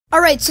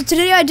Alright, so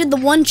today I did the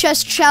one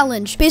chest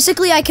challenge.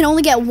 Basically, I can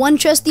only get one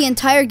chest the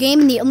entire game,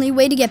 and the only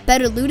way to get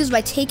better loot is by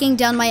taking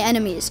down my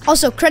enemies.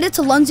 Also, credit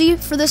to Lunzi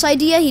for this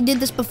idea. He did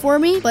this before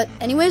me, but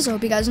anyways, I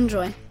hope you guys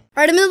enjoy.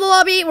 Alright, I'm in the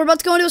lobby. We're about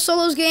to go into a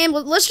solos game.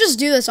 Let's just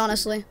do this,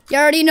 honestly. You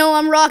already know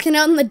I'm rocking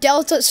out in the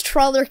Delta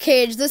Trawler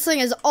cage. This thing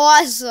is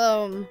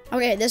awesome.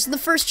 Okay, this is the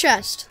first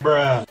chest.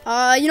 Bruh.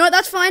 You know what?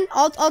 That's fine.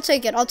 I'll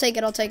take it. I'll take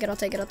it.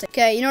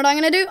 Okay, you know what I'm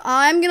gonna do?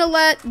 I'm gonna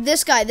let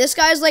this guy. This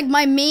guy's like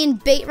my main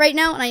bait right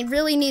now, and I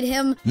really need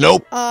him.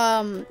 Nope.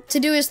 To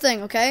do his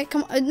thing, okay?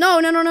 Come on. No.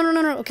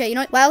 Okay, you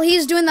know what? While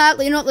he's doing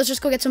that, you know what? Let's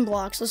just go get some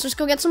blocks.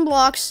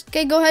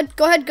 Okay, go ahead.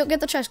 Go get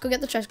the chest. Go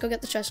get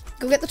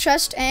the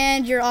chest,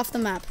 and you're off the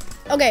map.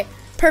 Okay,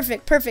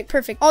 perfect.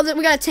 Oh,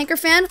 we got a TanqR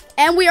fan,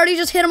 and we already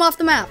just hit him off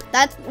the map.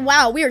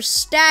 Wow, we are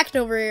stacked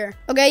over here.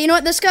 Okay, you know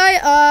what, this guy,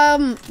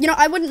 you know,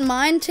 I wouldn't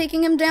mind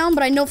taking him down,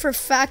 but I know for a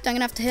fact I'm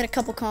gonna have to hit a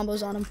couple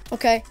combos on him.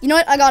 Okay, you know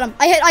what, I got him.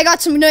 I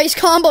got some nice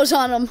combos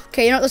on him.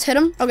 Okay, you know what, let's hit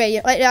him. Okay,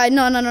 yeah,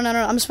 no,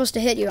 I'm supposed to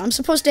hit you.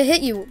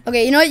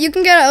 Okay, you know what, you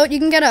can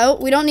get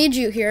out. We don't need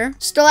you here.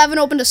 Still haven't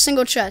opened a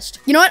single chest.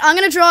 You know what, I'm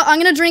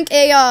gonna drink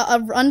a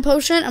run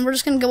potion, and we're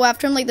just gonna go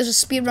after him like there's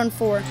a speedrun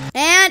 4.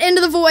 And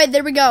into the void,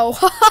 there we go.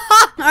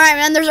 Alright,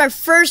 man, there's our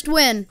first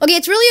win. Okay,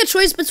 it's really a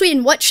choice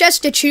between what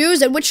chest to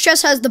choose and which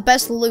chest has the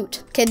best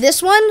loot. Okay,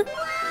 this one.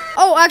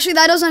 Oh, actually,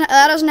 that doesn't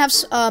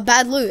have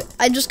bad loot.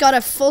 I just got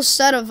a full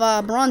set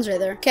of bronze right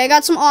there. Okay, I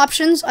got some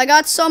options. I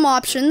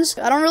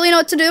don't really know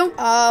what to do.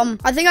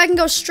 I think I can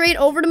go straight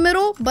over the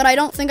middle, but I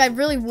don't think I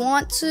really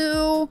want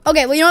to.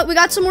 Okay, well, you know what? We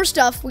got some more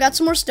stuff.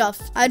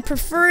 I'd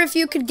prefer if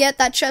you could get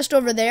that chest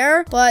over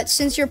there, but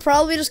since you're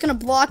probably just gonna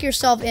block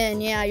yourself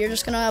in. Yeah, you're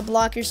just gonna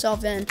block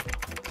yourself in.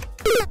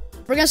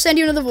 We're gonna send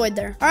you into the void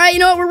there. All right, you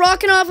know what? We're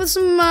rocking off with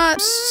some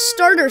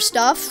starter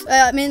stuff.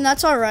 I mean,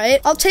 that's all right.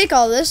 I'll take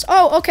all this.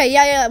 Oh, okay,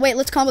 yeah. Wait,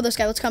 let's combo this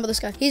guy.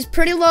 He's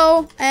pretty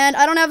low, and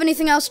I don't have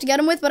anything else to get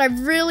him with, but I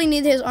really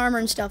need his armor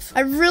and stuff.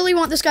 I really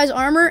want this guy's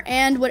armor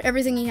and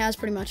everything he has,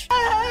 pretty much.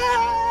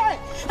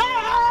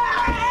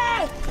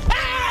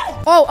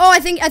 Oh, I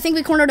think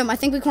we cornered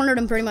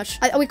him. Pretty much.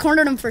 We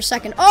cornered him for a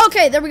second. Oh,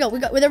 okay, there we go.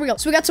 There we go.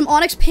 So we got some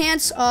onyx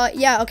pants.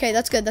 Yeah, okay,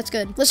 that's good.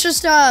 Let's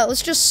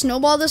just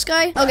snowball this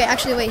guy. Okay,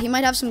 actually, wait, he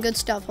might have some good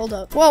stuff. Hold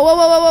up.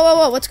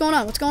 Whoa. What's going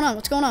on? What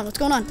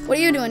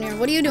are you doing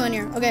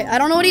here? Okay, I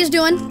don't know what he's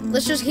doing.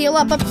 Let's just heal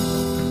up.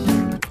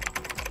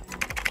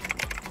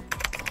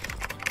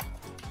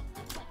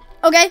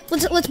 Okay,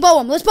 let's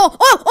bow him.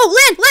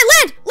 Oh,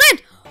 land!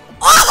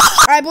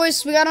 Oh! Alright,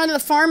 boys, we got onto the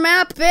farm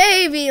map.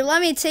 Baby,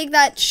 let me take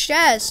that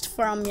chest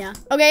from ya.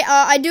 Okay,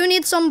 I do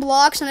need some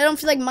blocks, and I don't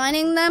feel like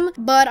mining them,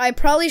 but I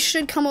probably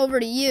should come over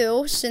to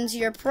you, since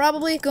you're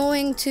probably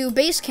going to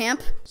base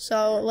camp.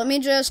 So, let me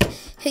just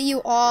hit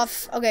you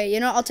off. Okay,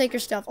 you know, I'll take your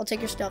stuff.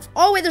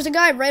 Oh, wait, there's a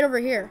guy right over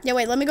here. Yeah,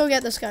 wait, let me go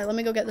get this guy.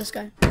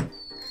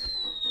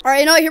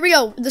 Alright, you know what, here we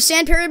go. The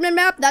sand pyramid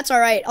map, that's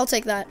alright. I'll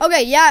take that.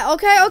 Okay, yeah,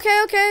 okay. I'll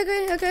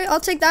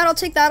take that.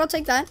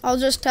 I'll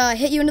just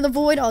hit you into the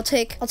void. I'll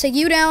take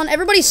you down.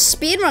 Everybody's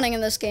speedrunning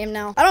in this game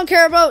now. I don't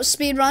care about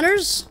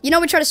speedrunners. You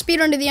know, we try to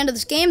speedrun to the end of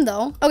this game,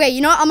 though. Okay,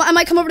 you know what, I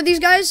might come over to these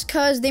guys,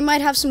 because they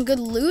might have some good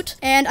loot,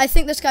 and I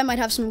think this guy might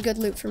have some good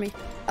loot for me.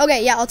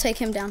 Okay, yeah, I'll take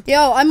him down.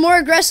 Yo, I'm more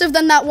aggressive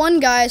than that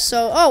one guy,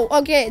 so... Oh,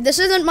 okay, this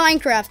isn't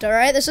Minecraft,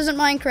 alright?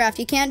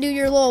 You can't do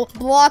your little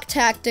block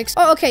tactics.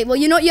 Oh, okay, well,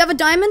 you know what? You have a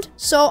diamond,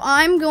 so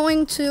I'm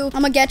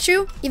gonna get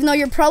you, even though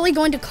you're probably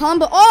going to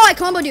combo... Oh, I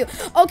comboed you!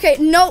 Okay,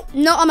 no,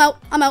 I'm out.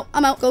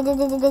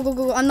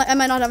 Go. I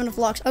might not have enough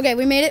blocks. Okay,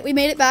 we made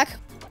it back.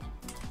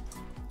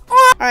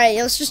 Alright,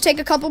 let's just take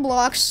a couple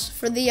blocks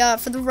for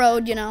the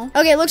road, you know.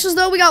 Okay, it looks as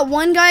though we got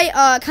one guy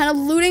kind of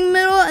looting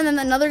middle, and then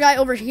another guy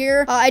over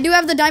here. I do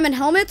have the diamond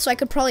helmet, so I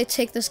could probably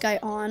take this guy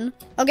on.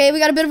 Okay, we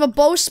got a bit of a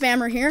bow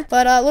spammer here,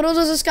 but little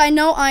does this guy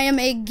know I am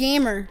a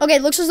gamer. Okay,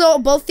 it looks as though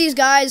both these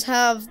guys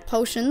have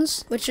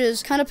potions, which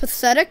is kind of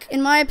pathetic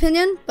in my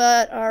opinion,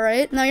 but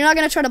alright. No, you're not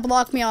gonna try to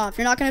block me off.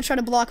 And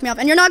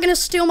you're not gonna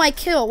steal my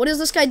kill. What is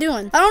this guy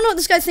doing? I don't know what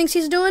this guy thinks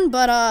he's doing,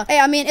 but hey,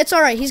 I mean, it's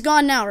alright. He's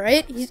gone now,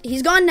 right?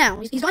 He's gone now.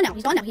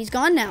 He's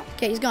gone now.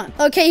 Okay, he's gone.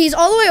 Okay, he's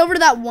all the way over to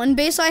that one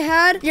base I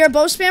had. You're a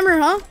bow spammer,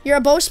 huh?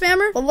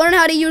 Well, learn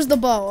how to use the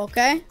bow,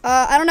 okay?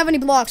 I don't have any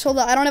blocks. Hold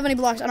up. I don't have any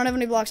blocks.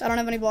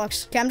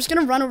 Okay, I'm just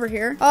gonna run over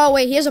here. Oh,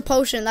 wait, he has a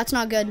potion. That's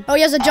not good. Oh,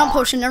 he has a jump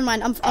potion. Never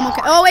mind. I'm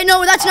okay. Oh, wait,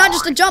 no, that's not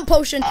just a jump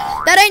potion.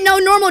 That ain't no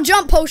normal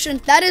jump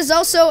potion. That is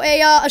also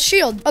a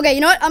shield. Okay,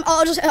 you know what?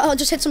 I'll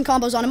just hit some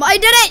combos on him. I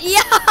did it!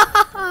 Yeah!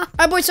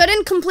 Alright, boys, so I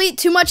didn't complete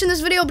too much in this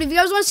video, but if you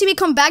guys want to see me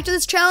come back to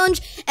this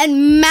challenge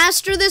and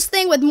master this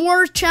thing with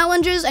more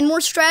challenges and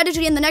more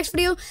strategy in the next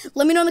video,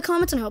 let me know in the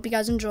comments, and I hope you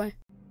guys enjoy.